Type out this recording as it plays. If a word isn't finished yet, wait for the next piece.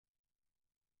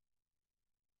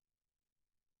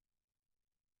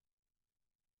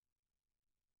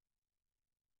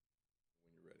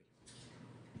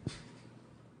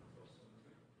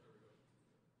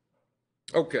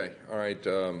Okay, all right.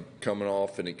 Coming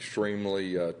off an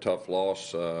extremely tough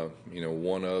loss,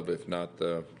 one of, if not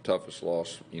the toughest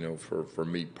loss, for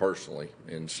me personally.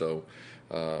 And so,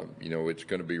 it's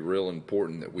going to be real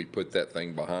important that we put that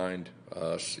thing behind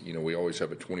us. We always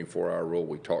have a 24-hour rule.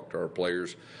 We talked to our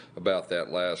players about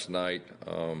that last night.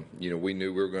 We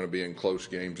knew we were going to be in close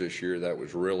games this year. That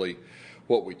was really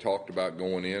what we talked about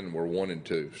going in. We're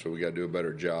 1-2, so we got to do a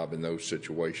better job in those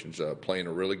situations. Playing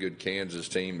a really good Kansas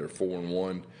team, they're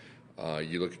 4-1.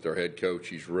 You look at their head coach;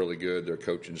 he's really good. Their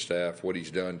coaching staff, what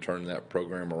he's done, turning that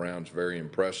program around, is very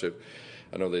impressive.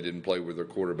 I know they didn't play with their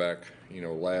quarterback,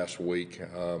 last week,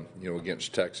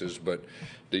 against Texas, but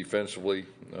defensively,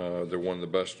 they're one of the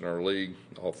best in our league.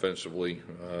 Offensively,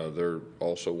 they're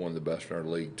also one of the best in our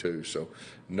league too. So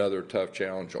another tough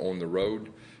challenge on the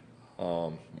road.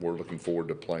 We're looking forward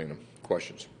to playing them.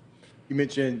 Questions? You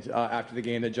mentioned after the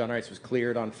game that John Rice was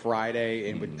cleared on Friday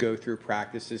and would go through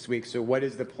practice this week. So what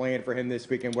is the plan for him this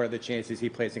week, and what are the chances he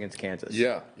plays against Kansas?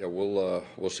 Yeah, we'll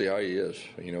see how he is.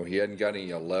 He hadn't got any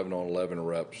 11-on-11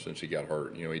 reps since he got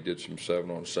hurt. He did some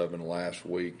 7-on-7 last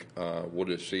week. We'll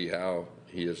just see how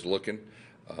he is looking.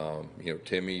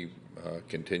 Timmy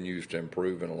continues to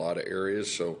improve in a lot of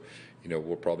areas, so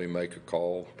we'll probably make a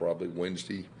call probably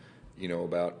Wednesday.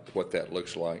 About what that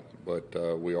looks like,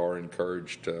 but we are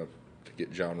encouraged to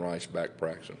get John Rice back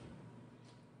practicing.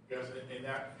 Yes, in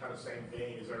that kind of same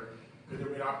vein, could there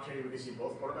be an opportunity we could see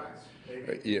both quarterbacks?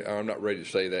 Maybe? Yeah, I'm not ready to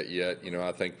say that yet.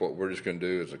 I think what we're just going to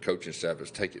do as a coaching staff is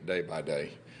take it day by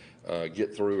day.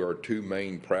 Get through our two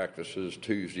main practices,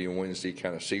 Tuesday and Wednesday,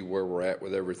 kind of see where we're at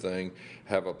with everything,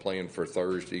 have a plan for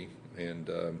Thursday,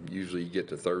 and usually you get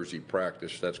to Thursday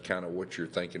practice. That's kind of what you're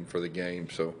thinking for the game.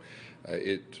 So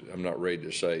I'm not ready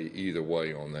to say either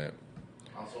way on that.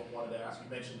 Also wanted to ask,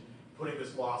 you mentioned putting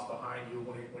this loss behind you,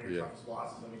 one of your toughest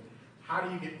losses. I mean, how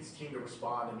do you get this team to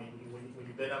respond? I mean, when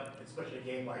you've been up, especially a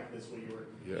game like this where you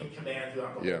were in command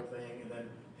throughout the whole thing, and then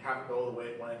have it go the way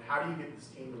it went, how do you get this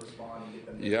team to respond and get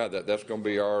them that's going to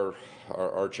be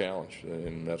our challenge,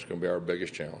 and that's going to be our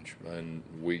biggest challenge, and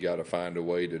we got to find a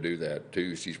way to do that.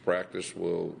 Tuesday's practice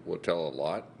will tell a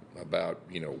lot about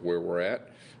where we're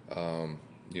at.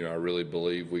 I really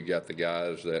believe we got the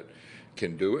guys that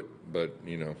can do it, but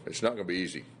it's not going to be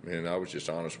easy. And I was just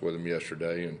honest with them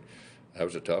yesterday, and that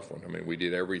was a tough one. I mean, we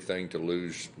did everything to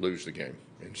lose the game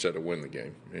instead of win the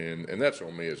game, and that's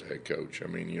on me as a head coach. I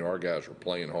mean, our guys were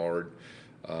playing hard,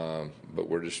 but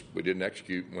we didn't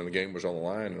execute when the game was on the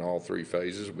line in all three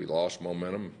phases. We lost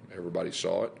momentum. Everybody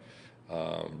saw it.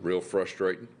 Real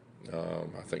frustrating,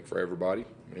 I think, for everybody,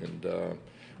 and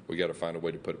we got to find a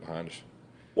way to put it behind us.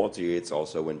 Walter Yates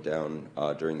also went down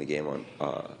during the game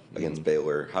against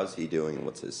Baylor. How's he doing, and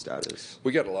what's his status?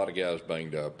 We got a lot of guys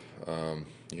banged up.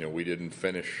 We didn't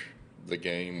finish the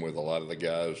game with a lot of the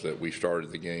guys that we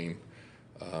started the game.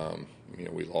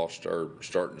 We lost our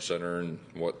starting center in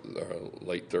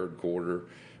late third quarter.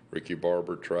 Ricky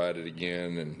Barber tried it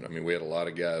again, and we had a lot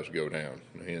of guys go down.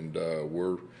 And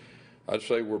I'd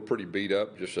say we're pretty beat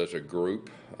up just as a group.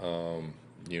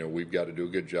 We've got to do a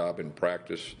good job in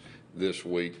practice this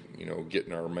week,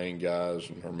 getting our main guys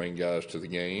to the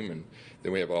game, and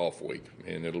then we have an off week,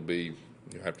 and it'll be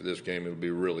after this game it'll be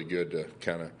really good to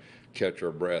kind of catch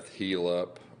our breath, heal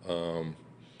up,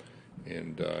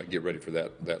 and get ready for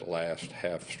that last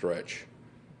half stretch.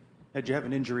 Did you have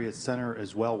an injury at center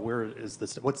as well? What's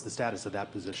the status of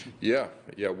that position? Yeah,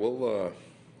 we'll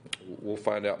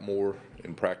find out more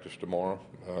in practice tomorrow.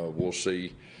 We'll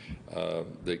see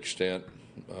the extent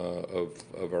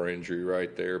of our injury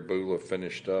right there. Bula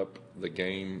finished up the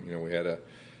game.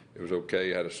 It was okay.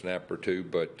 Had a snap or two,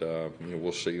 but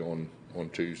we'll see on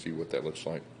Tuesday what that looks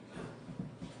like.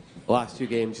 The last two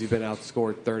games, you've been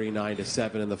outscored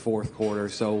 39-7 in the fourth quarter.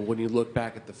 So when you look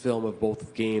back at the film of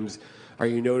both games, are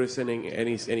you noticing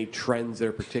any trends that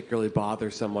are particularly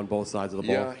bothersome on both sides of the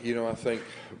ball? Yeah, I think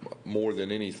more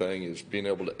than anything is being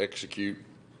able to execute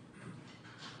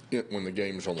when the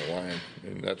game's on the line,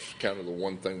 and that's kind of the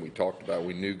one thing we talked about.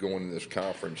 We knew going into this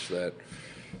conference that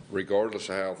regardless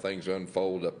of how things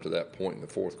unfold up to that point in the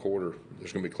fourth quarter,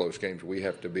 there's going to be close games. We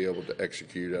have to be able to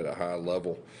execute at a high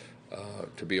level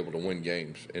to be able to win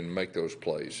games and make those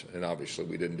plays. And obviously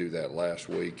we didn't do that last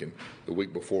week, and the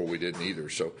week before we didn't either.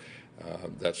 So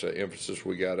that's an emphasis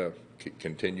we got to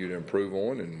continue to improve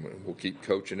on, and we'll keep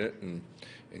coaching it and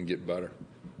get better.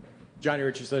 Johnny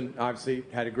Richardson obviously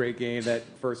had a great game. That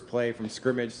first play from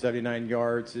scrimmage, 79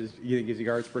 yards. You think his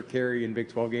yards per carry in Big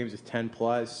 12 games is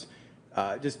 10+.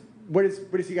 Just what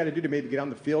does he got to do to maybe get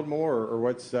on the field more, or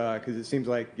what's because it seems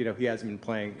like he hasn't been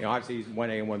playing. Obviously he's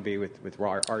 1A and 1B with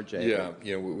RJ.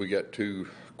 Yeah, we got two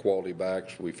quality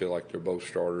backs. We feel like they're both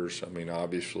starters. I mean,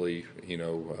 obviously,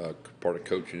 part of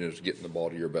coaching is getting the ball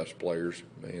to your best players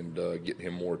and getting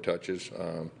him more touches.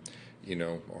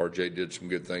 RJ did some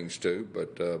good things too,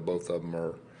 but both of them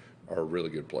are really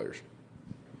good players.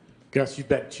 Gus, you've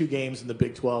bet 2 games in the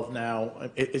Big 12 now.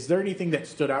 Is there anything that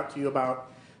stood out to you about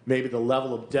maybe the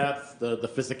level of depth,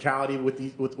 the physicality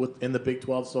in the Big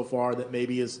 12 so far that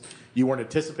maybe you weren't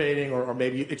anticipating, or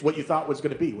maybe it's what you thought was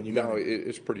going to be when you got No, there?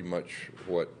 it's pretty much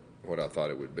what I thought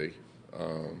it would be.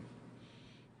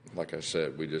 Like I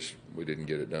said, we didn't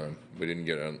get it done. We didn't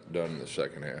get it done in the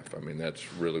second half. I mean,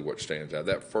 that's really what stands out.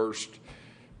 That first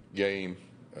game,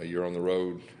 you're on the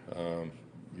road.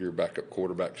 Your backup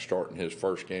quarterback starting his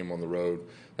first game on the road.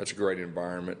 That's a great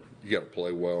environment. You got to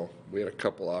play well. We had a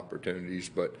couple opportunities,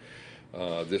 but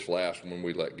this last one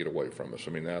we let get away from us.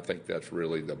 I mean, I think that's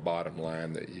really the bottom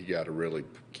line that you got to really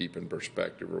keep in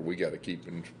perspective, or we got to keep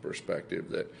in perspective,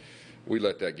 that we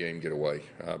let that game get away.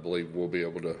 I believe we'll be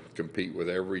able to compete with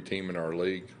every team in our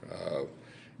league.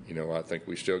 I think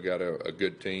we still got a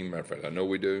good team. Matter of fact, I know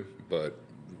we do, but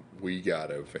we got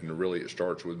to, and really it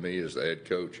starts with me as the head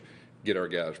coach, get our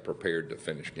guys prepared to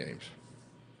finish games.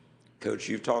 Coach,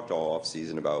 you've talked all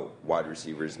offseason about wide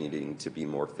receivers needing to be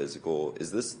more physical.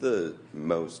 Is this the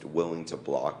most willing to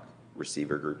block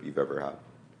receiver group you've ever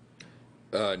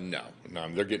had? No,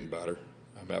 they're getting better.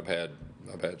 I mean, I've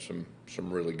had some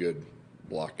really good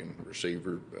blocking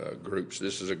receiver groups.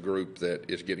 This is a group that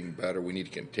is getting better. We need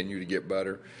to continue to get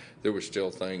better. There were still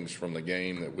things from the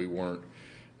game that we weren't,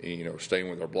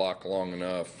 staying with our block long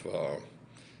enough.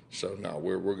 So no,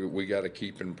 we got to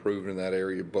keep improving in that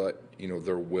area, but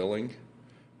they're willing,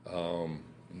 and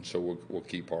so we'll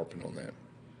keep harping on that.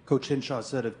 Coach Hinshaw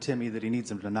said of Timmy that he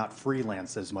needs him to not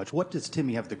freelance as much. What does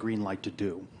Timmy have the green light to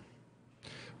do?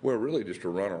 Well, really just to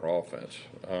run our offense,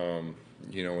 and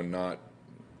not,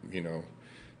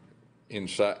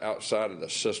 outside of the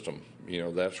system.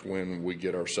 That's when we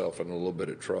get ourselves in a little bit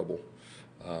of trouble.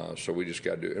 So we just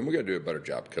got to do, and we got to do a better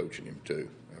job coaching him too.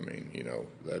 I mean,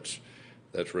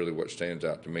 that's really what stands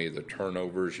out to me. The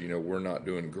turnovers, we're not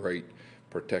doing great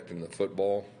protecting the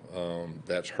football.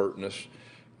 That's hurting us.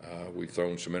 We've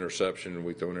thrown some interceptions.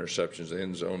 We throw interceptions in the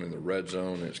end zone, in the red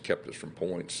zone, and it's kept us from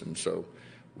points. And so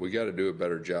we got to do a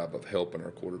better job of helping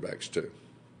our quarterbacks too.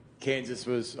 Kansas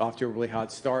was off to a really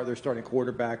hot start. Their starting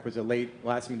quarterback was a late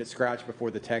last-minute scratch before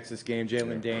the Texas game,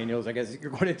 Jalen Daniels. I guess you're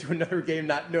going into another game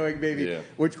not knowing maybe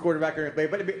which quarterback are going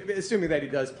to play. But assuming that he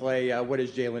does play, what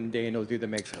does Jalen Daniels do that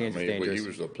makes Kansas dangerous? He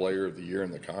was the player of the year in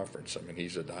the conference. I mean,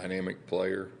 he's a dynamic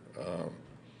player.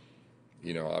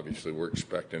 Obviously we're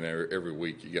expecting every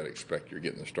week you got to expect you're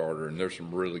getting the starter. And there's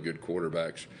some really good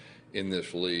quarterbacks in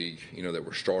this league, that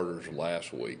were starters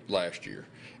last year,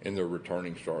 and they're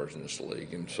returning stars in this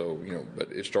league. And so,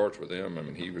 but it starts with him. I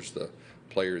mean, he was the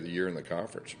player of the year in the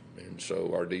conference. And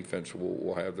so our defense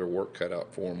will have their work cut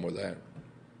out for them with that.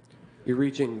 You're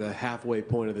reaching the halfway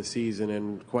point of the season,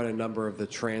 and quite a number of the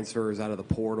transfers out of the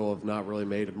portal have not really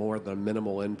made more than a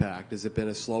minimal impact. Has it been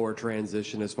a slower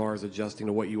transition as far as adjusting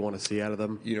to what you want to see out of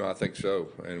them? I think so.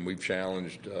 And we've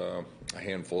challenged a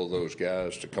handful of those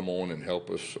guys to come on and help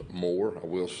us more. I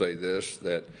will say this,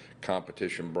 that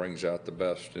competition brings out the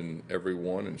best in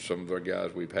everyone, and some of the guys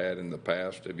we've had in the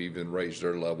past have even raised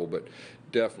their level. But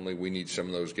definitely we need some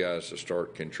of those guys to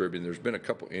start contributing. There's been a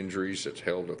couple injuries that's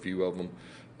held a few of them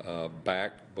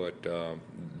back, but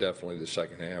definitely the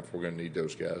second half we're going to need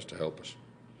those guys to help us.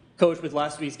 Coach, with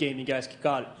last week's game, you guys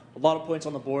got a lot of points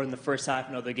on the board in the first half,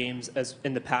 and other games as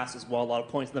in the past as well. A lot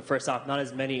of points in the first half, not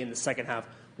as many in the second half.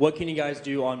 What can you guys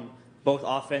do on both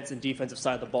offense and defensive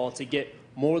side of the ball to get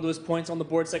more of those points on the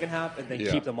board second half and then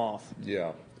keep them off?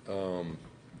 Yeah,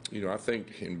 I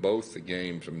think in both the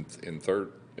games on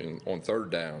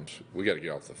third downs, we got to get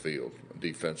off the field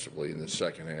defensively in the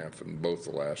second half, and both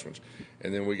the last ones,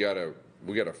 and then we got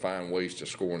to find ways to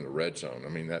score in the red zone. I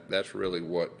mean, that's really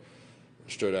what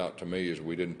stood out to me, is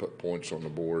we didn't put points on the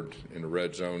board in the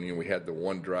red zone. We had the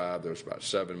one drive. There was about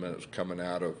 7 minutes coming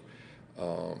out of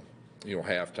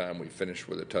halftime. We finished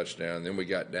with a touchdown. Then we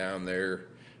got down there.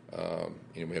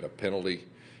 We had a penalty.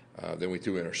 Then we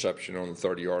threw an interception on the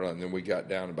 30-yard line. Then we got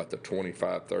down about the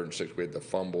 25, 3rd and 6. We had the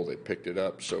fumble. They picked it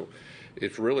up. So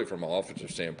it's really, from an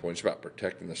offensive standpoint, it's about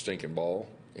protecting the stinking ball,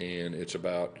 and it's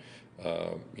about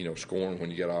scoring when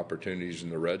you get opportunities in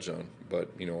the red zone. But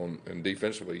and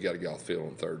defensively, you got to get off the field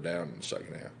on third down in the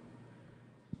second half.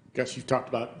 Gus, you've talked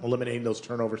about eliminating those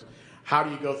turnovers. How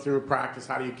do you go through practice?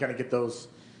 How do you kind of get those?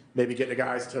 Maybe get the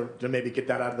guys to maybe get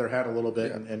that out of their head a little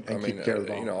bit and keep care of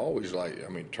the ball.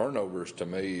 Turnovers to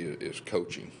me is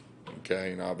coaching,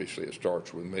 okay? And obviously it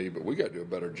starts with me, but we got to do a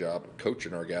better job of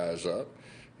coaching our guys up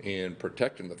and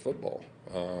protecting the football.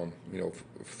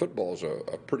 Football is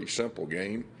a pretty simple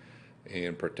game,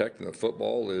 and protecting the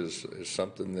football is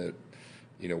something that,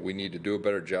 we need to do a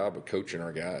better job of coaching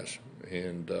our guys.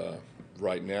 And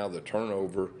right now, the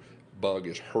turnover bug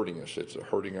is hurting us. It's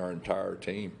hurting our entire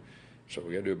team. So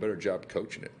we got to do a better job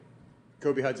coaching it.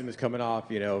 Kobe Hudson was coming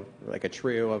off, like a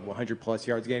trio of 100-plus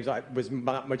yards games. Was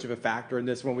not much of a factor in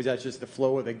this one. Was that just the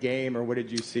flow of the game, or what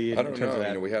did you see in I don't terms of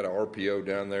know. that? We had an RPO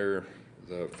down there.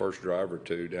 The first drive or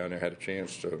two down there had a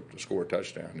chance to score a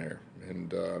touchdown there, and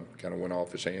kind of went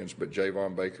off his hands. But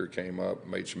Javon Baker came up,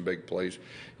 made some big plays.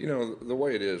 The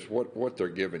way it is, what they're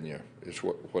giving you is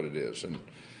what it is. And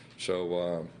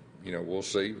so, we'll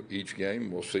see each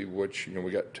game. We'll see which, we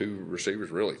got two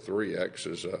receivers, really three. X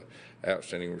is a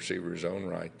outstanding receiver in his own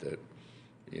right that,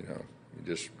 you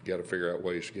just got to figure out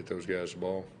ways to get those guys the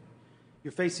ball.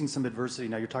 You're facing some adversity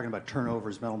now. You're talking about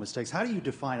turnovers, mental mistakes. How do you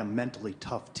define a mentally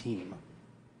tough team?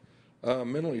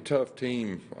 Mentally tough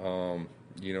team,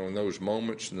 in those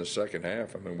moments in the second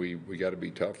half, we got to be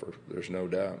tougher. There's no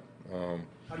doubt.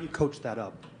 How do you coach that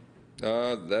up?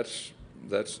 That's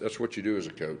what you do as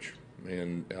a coach.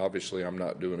 And obviously I'm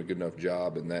not doing a good enough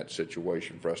job in that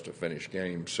situation for us to finish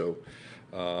games. So,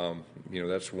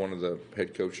 that's one of the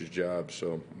head coach's jobs.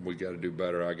 So we got to do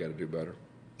better. I got to do better.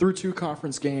 Through 2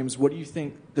 conference games, what do you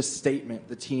think the statement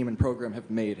the team and program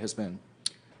have made has been?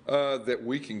 That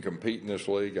we can compete in this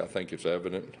league, I think it's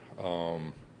evident.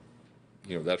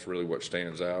 That's really what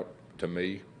stands out to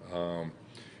me.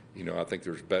 I think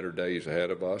there's better days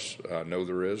ahead of us. I know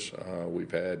there is.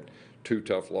 We've had 2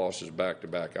 tough losses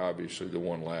back-to-back. Obviously, the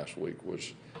one last week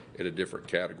was in a different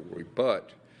category.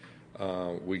 But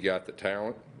we got the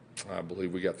talent. I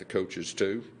believe we got the coaches,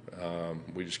 too.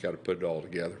 We just got to put it all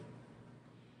together.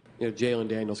 Jalen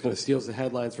Daniels kind of steals the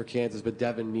headlines for Kansas, but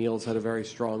Devin Neal's had a very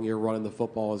strong year running the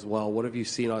football as well. What have you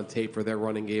seen on tape for their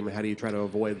running game, and how do you try to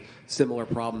avoid similar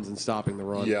problems in stopping the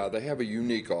run? Yeah, they have a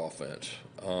unique offense.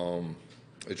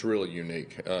 It's really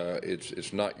unique.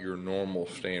 It's not your normal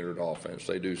standard offense.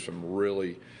 They do some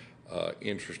really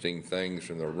interesting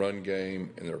things in their run game,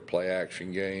 in their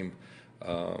play-action game,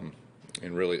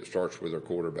 and really it starts with their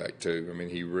quarterback, too.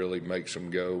 He really makes them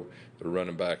go. The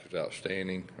running back is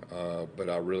outstanding, but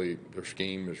their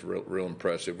scheme is real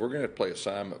impressive. We're going to play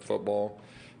assignment football.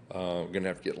 We're going to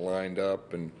have to get lined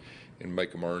up and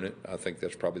make them earn it. I think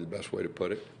that's probably the best way to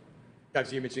put it.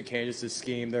 Obviously, you mentioned Kansas'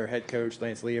 scheme. Their head coach,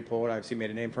 Lance Leopold, obviously made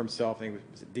a name for himself. I think it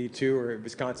was D2 or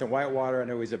Wisconsin Whitewater. I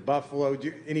know he's at Buffalo.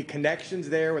 Any connections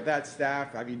there with that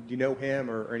staff? Do you know him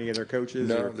or any other coaches?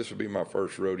 No, this will be my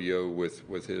first rodeo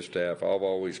with his staff. I've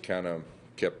always kind of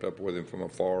kept up with him from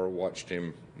afar, watched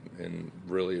him, and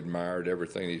really admired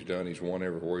everything he's done. He's won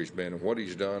everywhere he's been. And what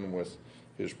he's done with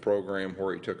his program,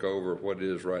 where he took over, what it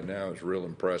is right now is real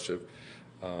impressive.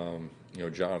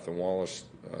 Jonathan Wallace,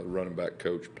 the running back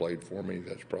coach, played for me.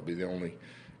 That's probably the only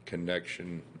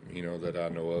connection, that I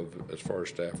know of as far as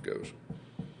staff goes.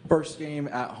 First game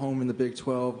at home in the Big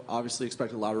 12, obviously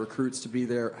expect a lot of recruits to be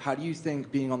there. How do you think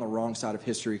being on the wrong side of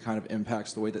history kind of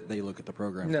impacts the way that they look at the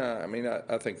program? No,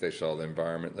 I think they saw the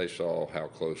environment. They saw how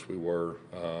close we were.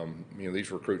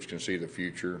 These recruits can see the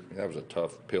future. That was a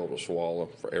tough pill to swallow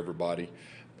for everybody,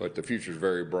 but the future is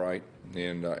very bright,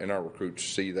 and our recruits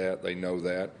see that. They know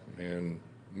that, and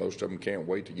most of them can't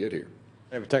wait to get here.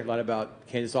 We talked a lot about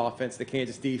Kansas offense, the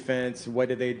Kansas defense. What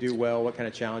did they do well? What kind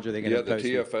of challenge are they going to pose?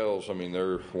 Yeah, the TFLs,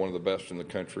 they're one of the best in the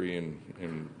country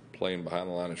in playing behind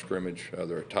the line of scrimmage.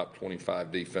 They're a top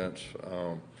 25 defense.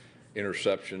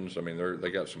 Interceptions,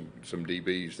 they got some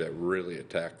DBs that really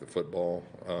attack the football.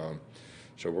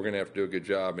 So we're going to have to do a good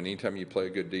job. And anytime you play a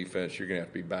good defense, you're going to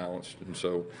have to be balanced. And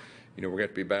so, we're going to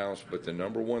have to be balanced. But the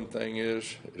number one thing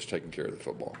is taking care of the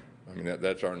football.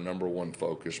 That's our number one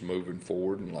focus moving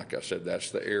forward. And like I said, that's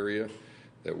the area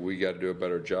that we got to do a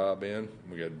better job in.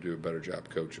 We got to do a better job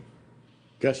coaching.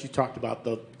 Gus, you talked about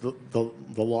the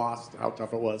loss, how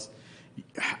tough it was.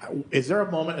 Is there a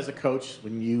moment as a coach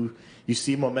when you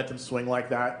see momentum swing like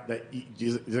that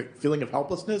is it a feeling of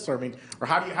helplessness, or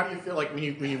how do you feel like when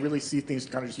you really see things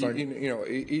kind of just starting?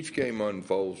 Each game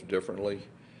unfolds differently,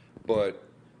 but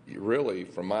really,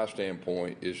 from my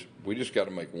standpoint, is we just got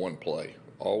to make one play.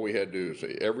 All we had to do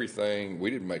is everything.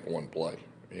 We didn't make one play,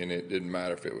 and it didn't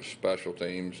matter if it was special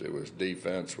teams, it was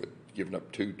defense with giving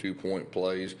up 2 2-point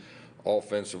plays,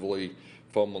 offensively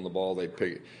fumbling the ball, they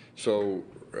pick it. So,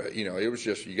 it was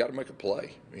just you got to make a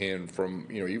play. And from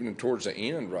even towards the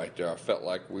end right there, I felt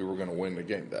like we were going to win the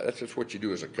game. That's just what you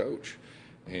do as a coach,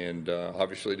 and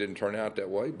obviously it didn't turn out that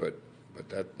way, but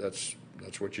that's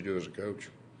what you do as a coach.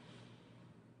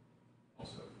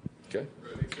 Okay,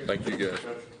 thank you guys.